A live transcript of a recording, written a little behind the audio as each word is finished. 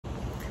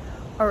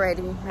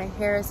Alrighty, my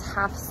hair is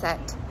half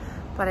set,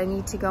 but I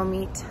need to go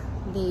meet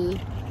the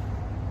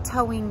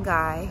towing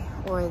guy,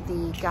 or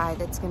the guy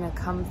that's gonna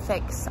come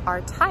fix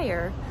our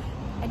tire.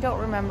 I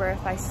don't remember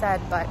if I said,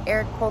 but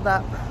Eric pulled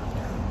up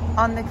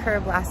on the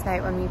curb last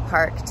night when we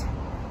parked,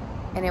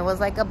 and it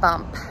was like a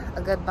bump,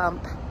 a good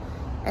bump.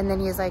 And then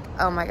he's like,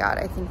 oh my God,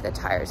 I think the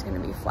tire's gonna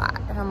be flat.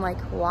 And I'm like,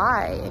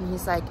 why? And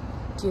he's like,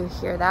 do you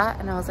hear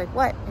that? And I was like,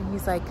 what? And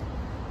he's like,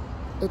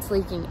 it's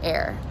leaking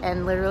air.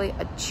 And literally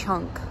a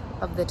chunk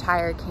of the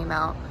tire came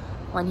out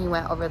when he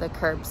went over the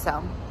curb.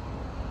 So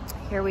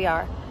here we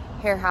are,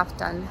 hair half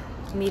done,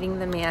 meeting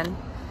the man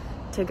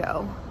to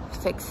go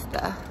fix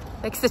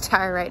the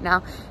tire right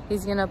now.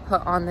 He's gonna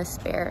put on the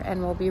spare,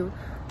 and we'll be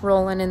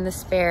rolling in the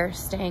spare,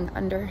 staying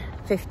under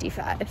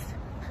 55.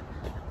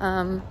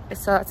 So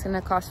that's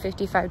gonna cost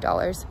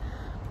 $55.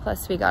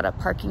 Plus we got a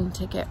parking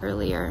ticket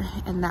earlier,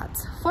 and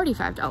that's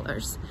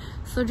 $45.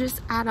 So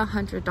just add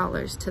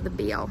 $100 to the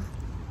bill.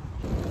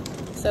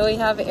 So we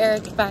have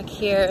Eric back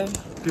here.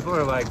 People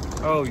are like,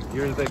 oh,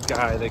 you're the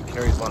guy that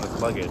carries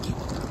Lawna's luggage.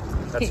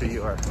 That's who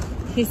you are.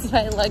 He's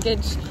my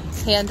luggage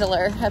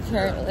handler,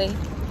 apparently.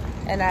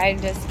 And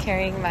I'm just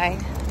carrying my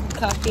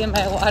coffee and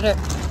my water.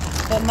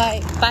 But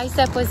my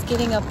bicep was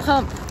getting a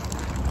pump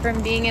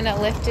from being in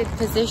a lifted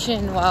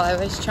position while I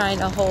was trying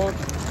to hold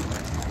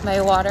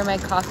my water, my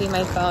coffee,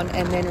 my phone,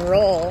 and then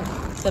roll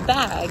the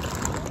bag.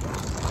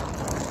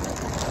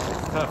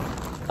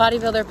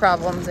 Bodybuilder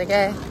problems,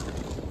 okay?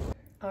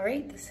 All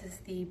right, this is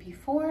the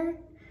before.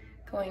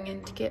 Going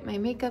in to get my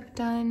makeup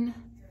done,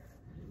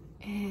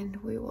 and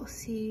we will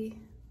see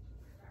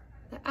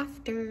the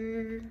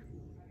after.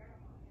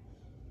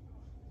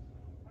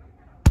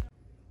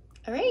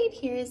 All right,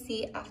 here's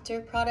the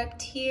after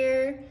product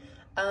here.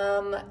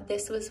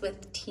 This was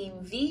with Team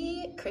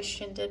V.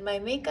 Christian did my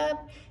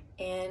makeup,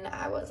 and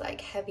I was like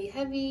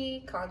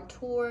heavy,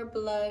 contour,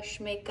 blush,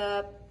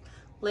 makeup,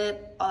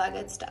 lip, all that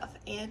good stuff,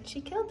 and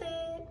she killed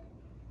it.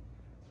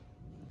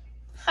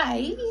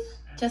 Hi,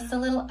 just a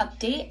little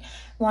update.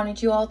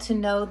 Wanted you all to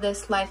know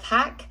this life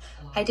hack.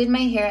 I did my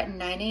hair at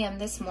 9 a.m.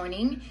 this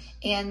morning,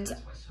 and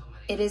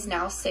it is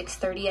now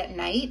 6:30 at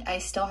night. I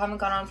still haven't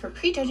gone on for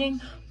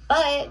prejudging,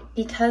 but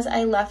because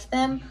I left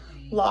them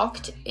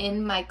locked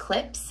in my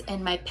clips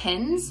and my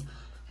pins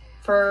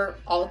for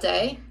all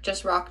day,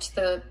 just rocked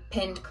the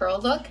pinned curl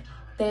look,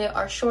 they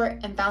are short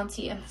and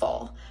bouncy and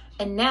full.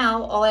 And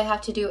now all I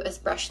have to do is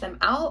brush them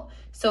out,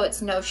 so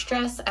it's no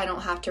stress. I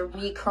don't have to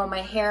re-curl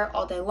my hair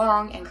all day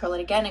long and curl it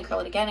again and curl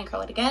it again and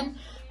curl it again.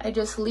 I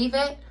just leave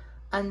it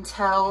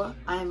until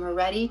I'm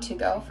ready to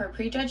go for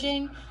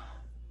prejudging,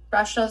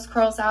 brush those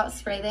curls out,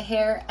 spray the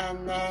hair,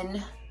 and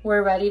then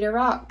we're ready to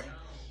rock.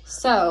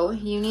 So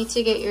you need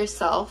to get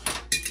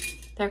yourself,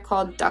 they're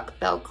called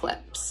duckbill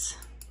clips.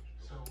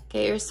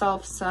 Get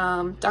yourself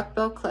some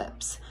duckbill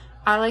clips.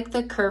 I like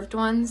the curved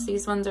ones.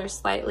 These ones are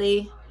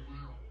slightly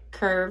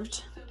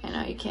curved. I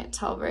know you can't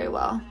tell very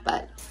well,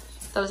 but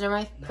those are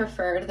my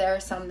preferred. There are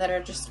some that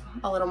are just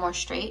a little more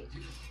straight.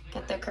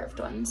 Get the curved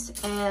ones.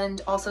 And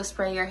also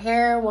spray your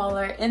hair while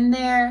they're in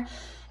there.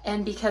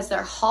 And because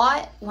they're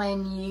hot,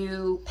 when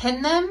you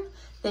pin them,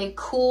 they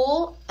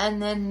cool,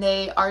 and then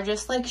they are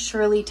just like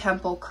Shirley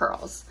Temple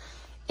curls.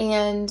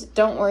 And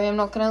don't worry, I'm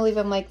not gonna leave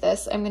them like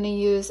this. I'm gonna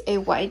use a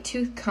wide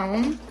tooth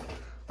comb.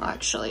 I'll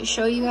actually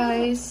show you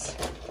guys.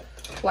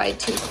 Wide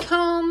tooth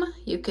comb.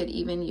 You could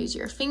even use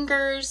your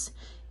fingers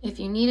if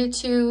you needed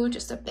to.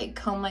 Just a big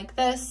comb like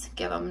this.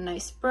 Give them a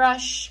nice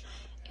brush,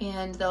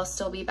 and they'll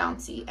still be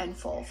bouncy and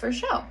full for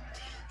show.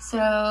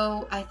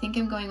 So I think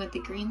I'm going with the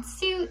green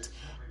suit,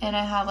 and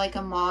I have like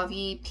a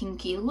mauve-y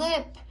pinky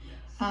lip,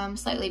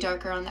 slightly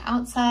darker on the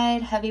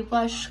outside, heavy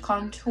blush,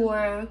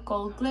 contour,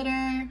 gold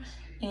glitter,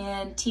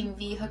 and Team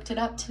V hooked it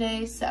up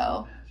today.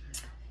 So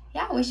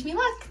yeah, wish me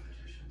luck.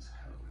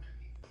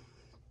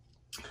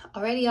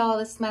 Alrighty, y'all,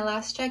 this is my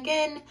last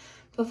check-in.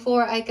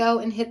 Before I go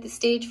and hit the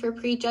stage for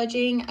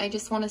prejudging, I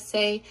just want to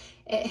say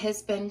it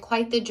has been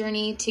quite the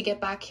journey to get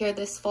back here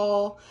this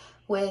fall,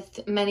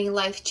 with many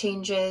life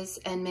changes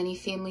and many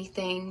family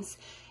things.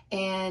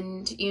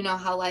 And you know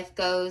how life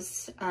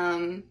goes.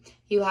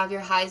 You have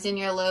your highs and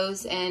your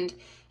lows, and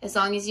as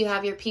long as you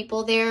have your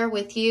people there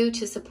with you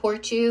to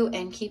support you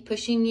and keep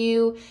pushing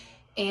you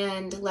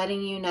and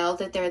letting you know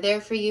that they're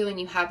there for you and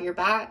you have your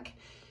back,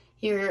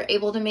 you're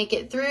able to make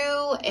it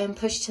through and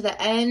push to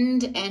the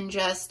end. And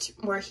just,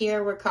 we're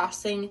here, we're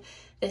crossing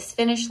this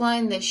finish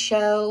line, this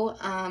show.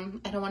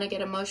 I don't want to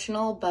get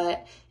emotional,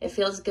 but it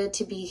feels good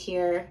to be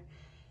here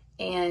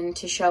and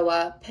to show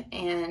up,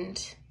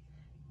 and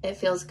it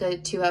feels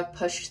good to have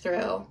pushed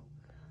through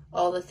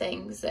all the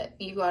things that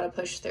you got to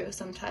push through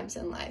sometimes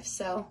in life.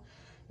 So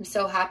I'm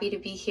so happy to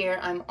be here.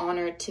 I'm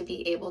honored to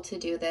be able to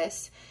do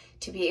this,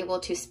 to be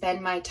able to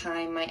spend my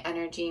time, my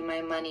energy,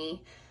 my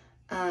money,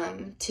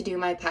 to do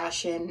my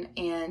passion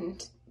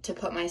and to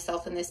put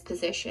myself in this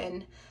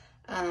position.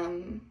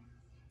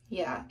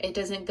 Yeah, it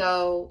doesn't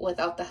go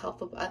without the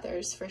help of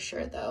others, for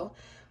sure, though.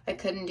 I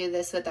couldn't do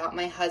this without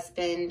my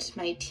husband,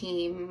 my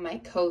team, my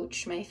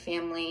coach, my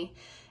family,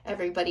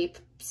 everybody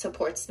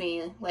supports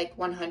me like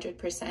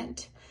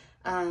 100%.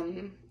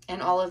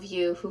 And all of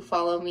you who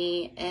follow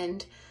me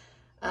and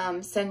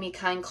send me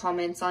kind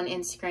comments on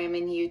Instagram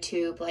and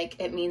YouTube, like,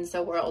 it means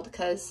the world,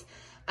 because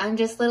I'm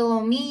just little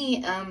old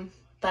me,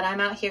 but I'm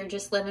out here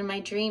just living my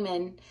dream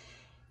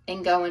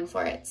and going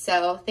for it.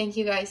 So thank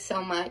you guys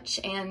so much.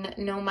 And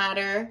no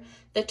matter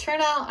the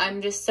turnout,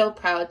 I'm just so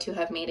proud to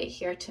have made it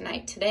here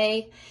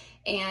today,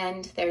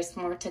 and there's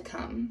more to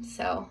come.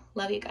 So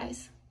love you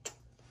guys.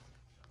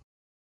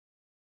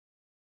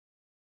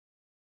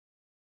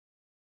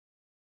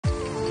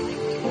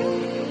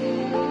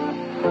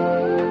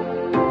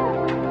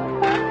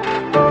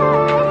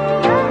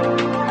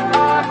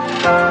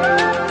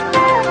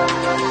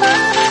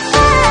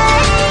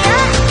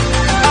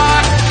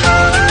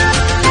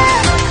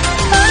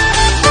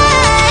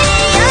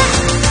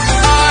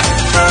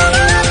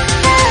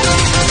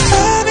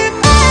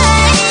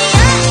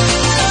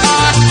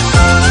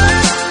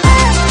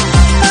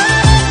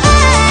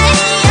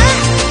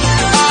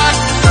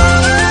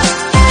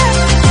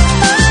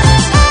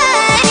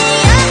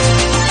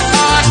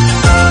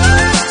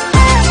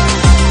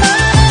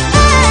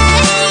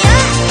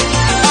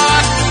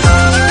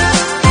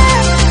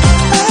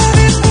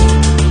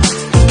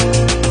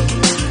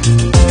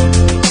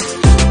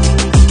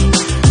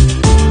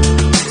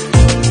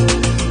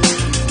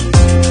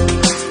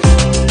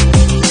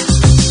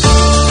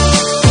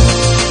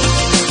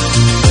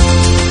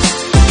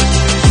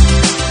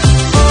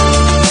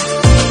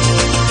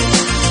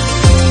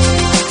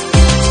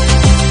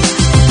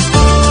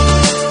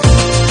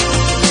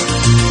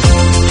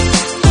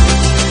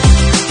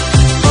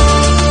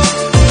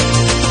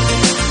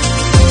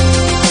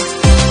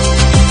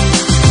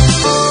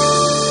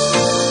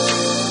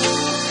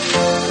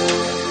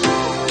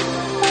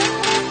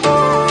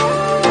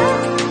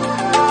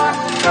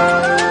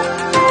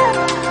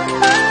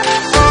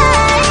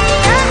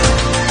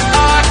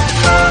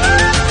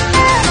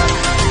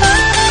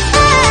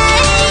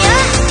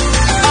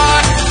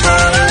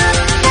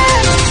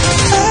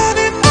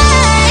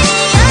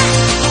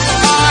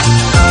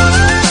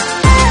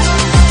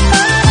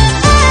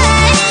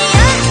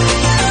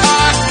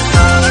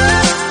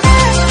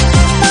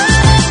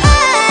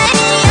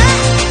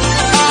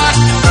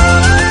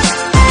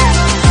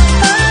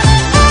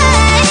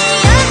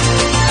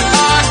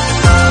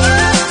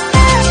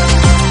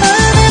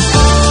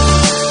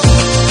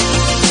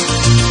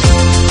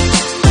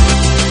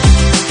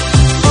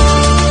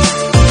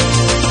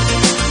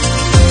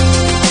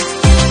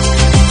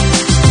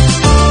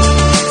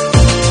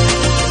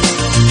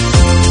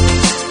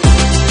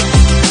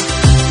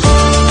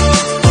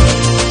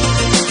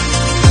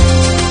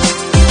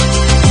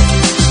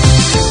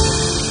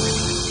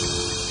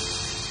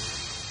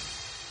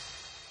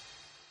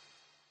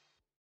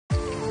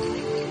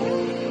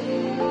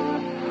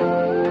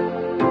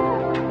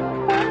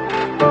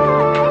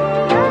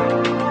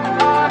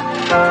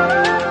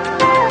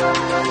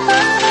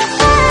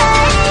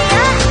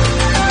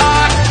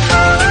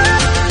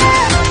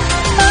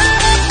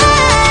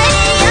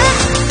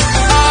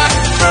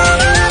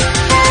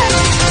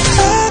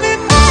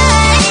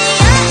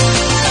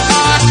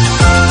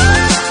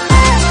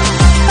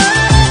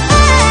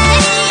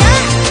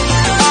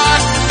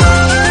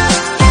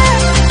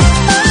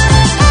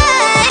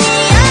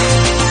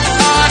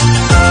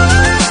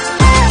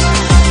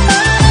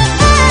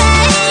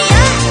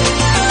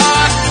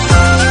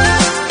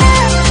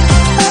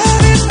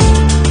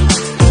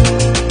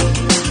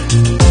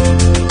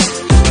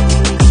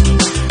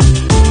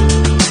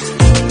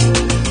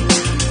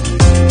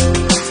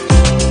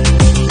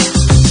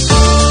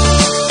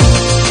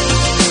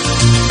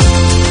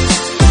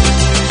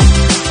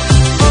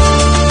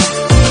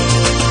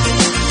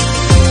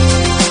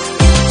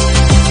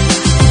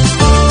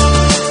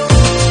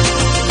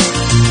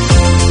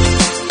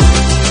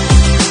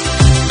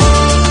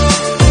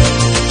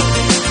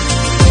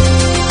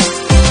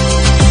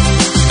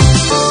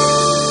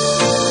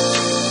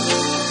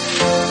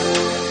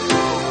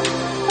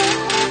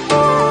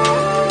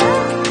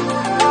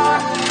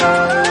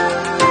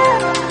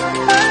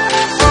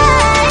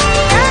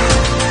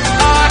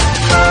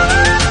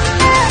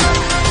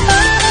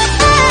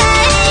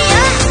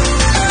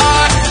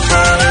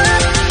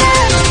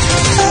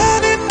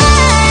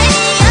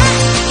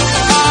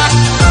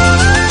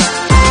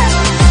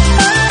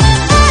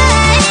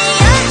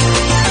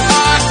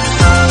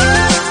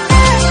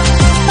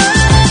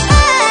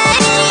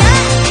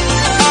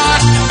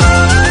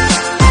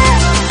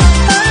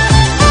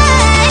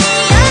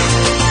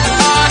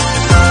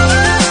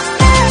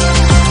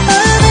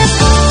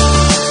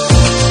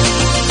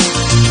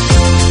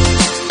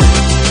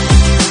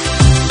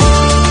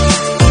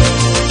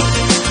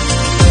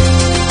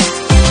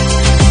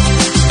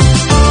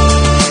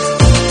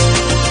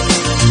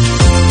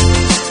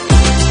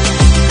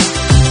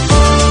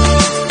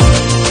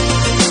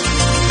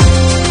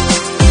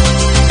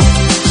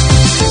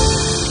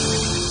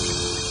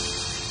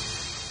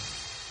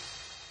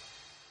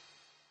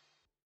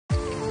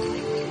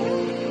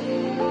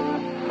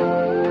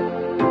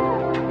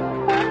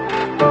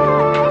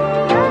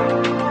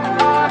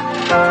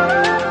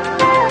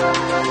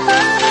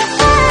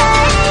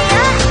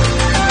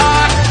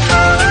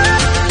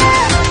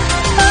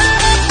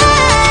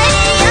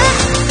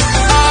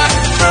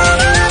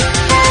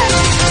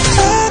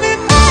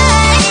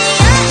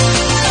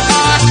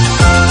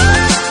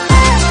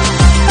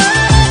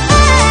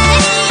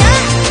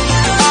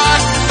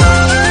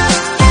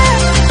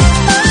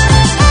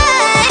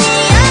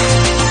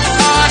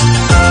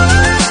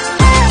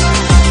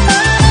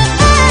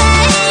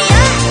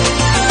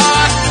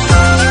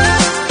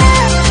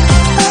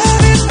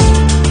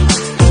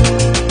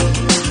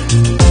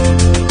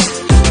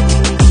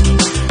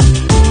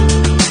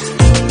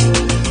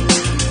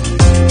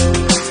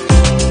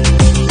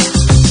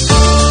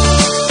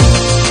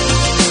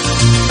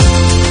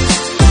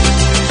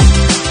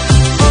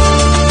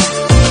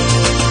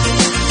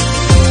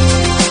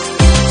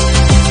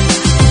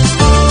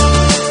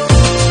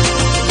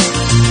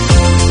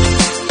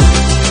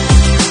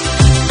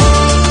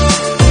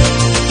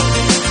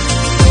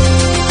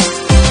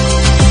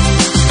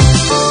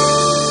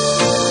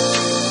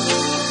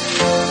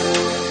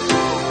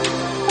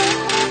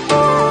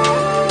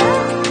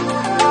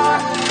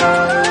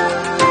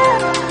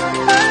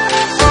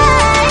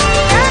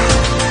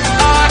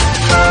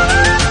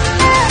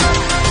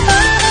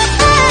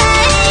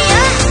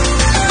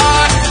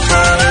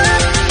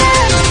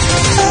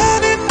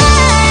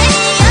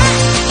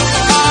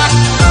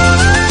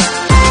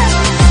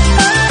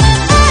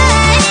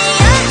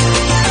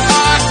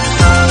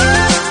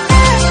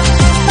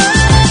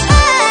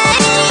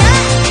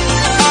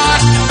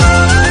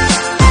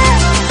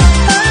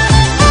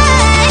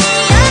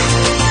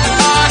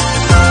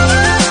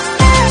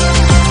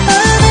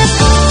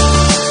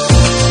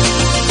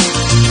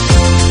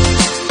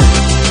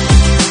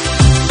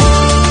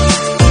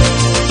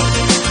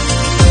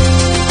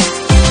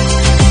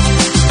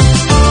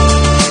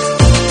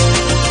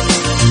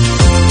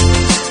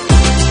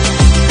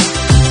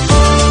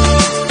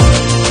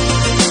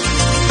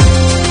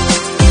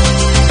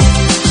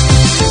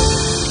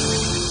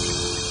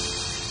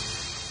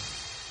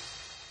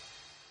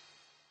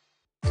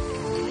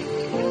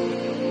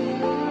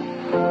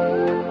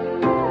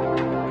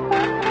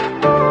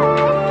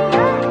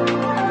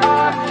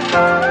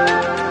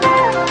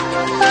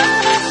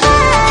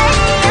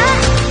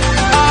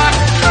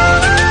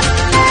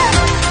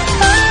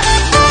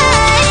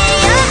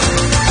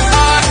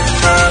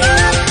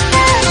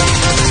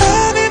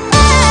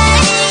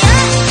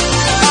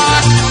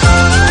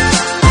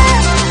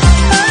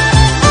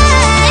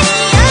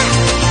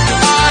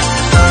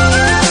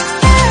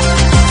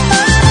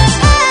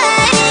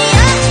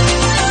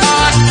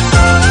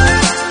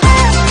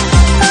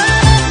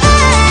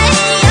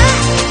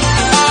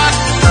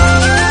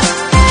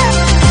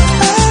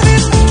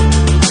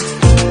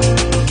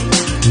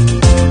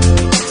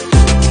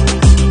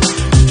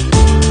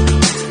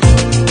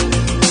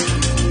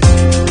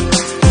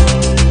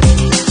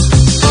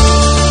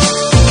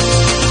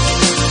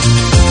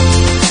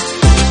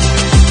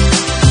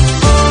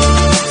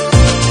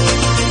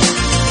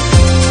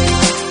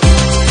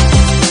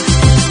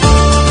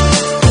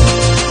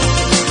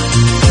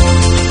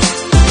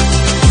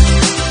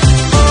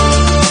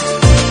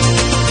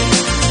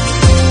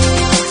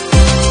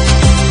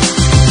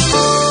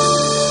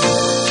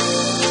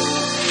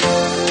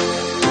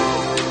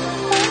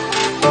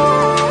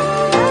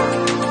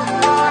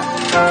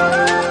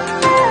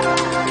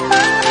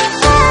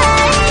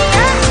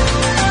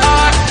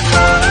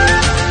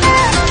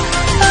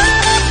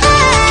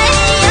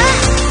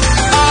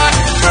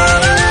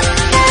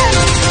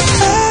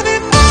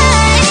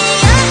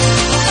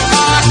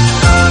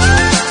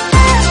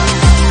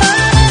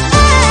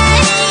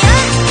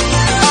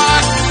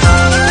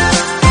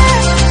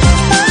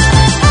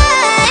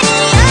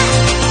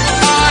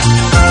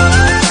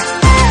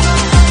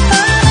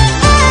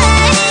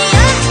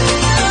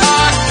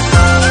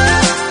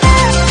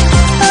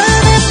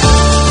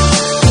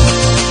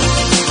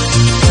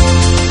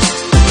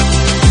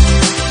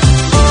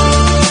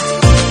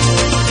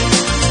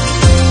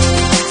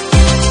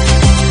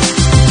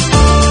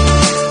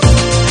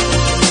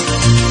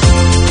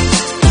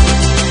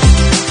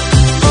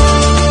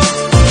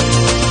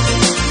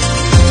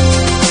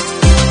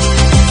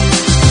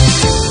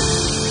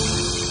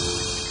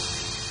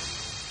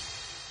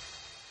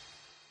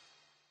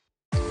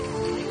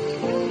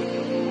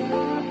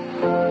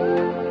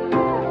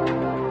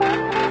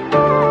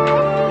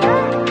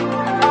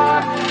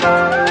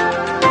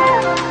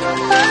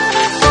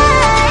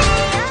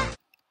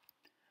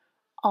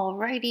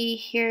 Alrighty,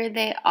 here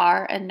they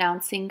are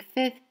announcing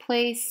 5th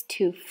place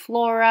to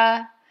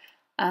Flora.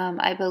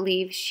 I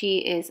believe she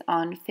is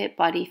on Fit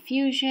Body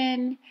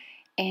Fusion,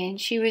 and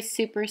she was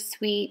super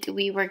sweet.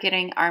 We were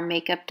getting our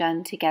makeup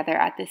done together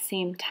at the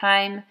same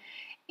time,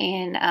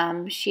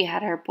 and she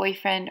had her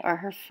boyfriend or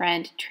her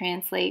friend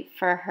translate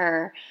for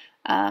her,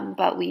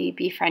 but we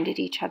befriended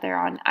each other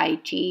on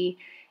IG,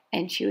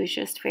 and she was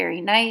just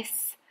very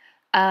nice.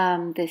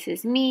 This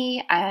is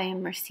me. I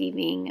am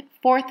receiving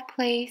 4th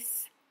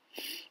place.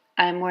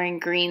 I'm wearing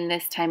green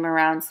this time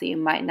around, so you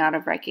might not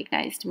have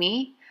recognized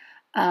me.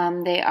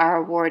 They are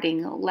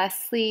awarding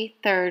Leslie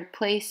 3rd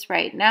place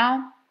right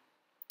now.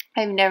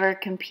 I've never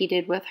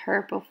competed with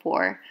her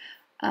before,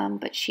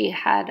 but she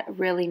had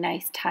really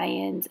nice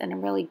tie-ins and a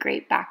really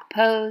great back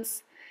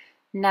pose.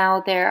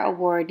 Now they're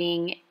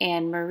awarding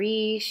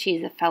Anne-Marie.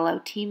 She's a fellow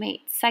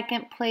teammate,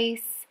 2nd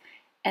place,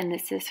 and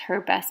this is her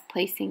best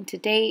placing to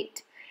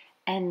date.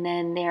 And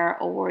then they're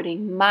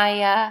awarding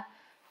Maya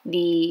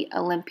the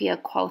Olympia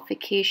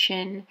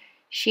qualification.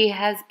 She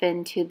has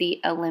been to the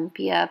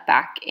Olympia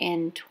back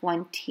in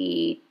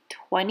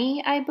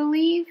 2020, I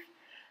believe.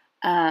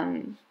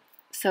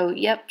 So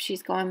yep,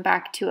 she's going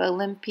back to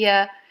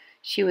Olympia.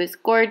 She was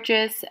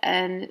gorgeous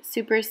and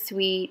super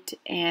sweet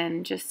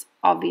and just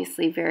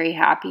obviously very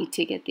happy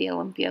to get the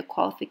Olympia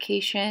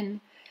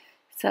qualification.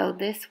 So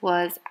this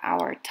was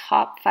our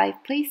top 5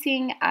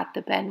 placing at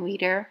the Ben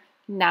Weider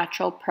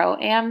Natural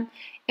Pro-Am.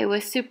 It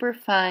was super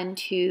fun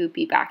to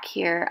be back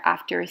here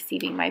after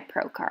receiving my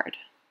pro card.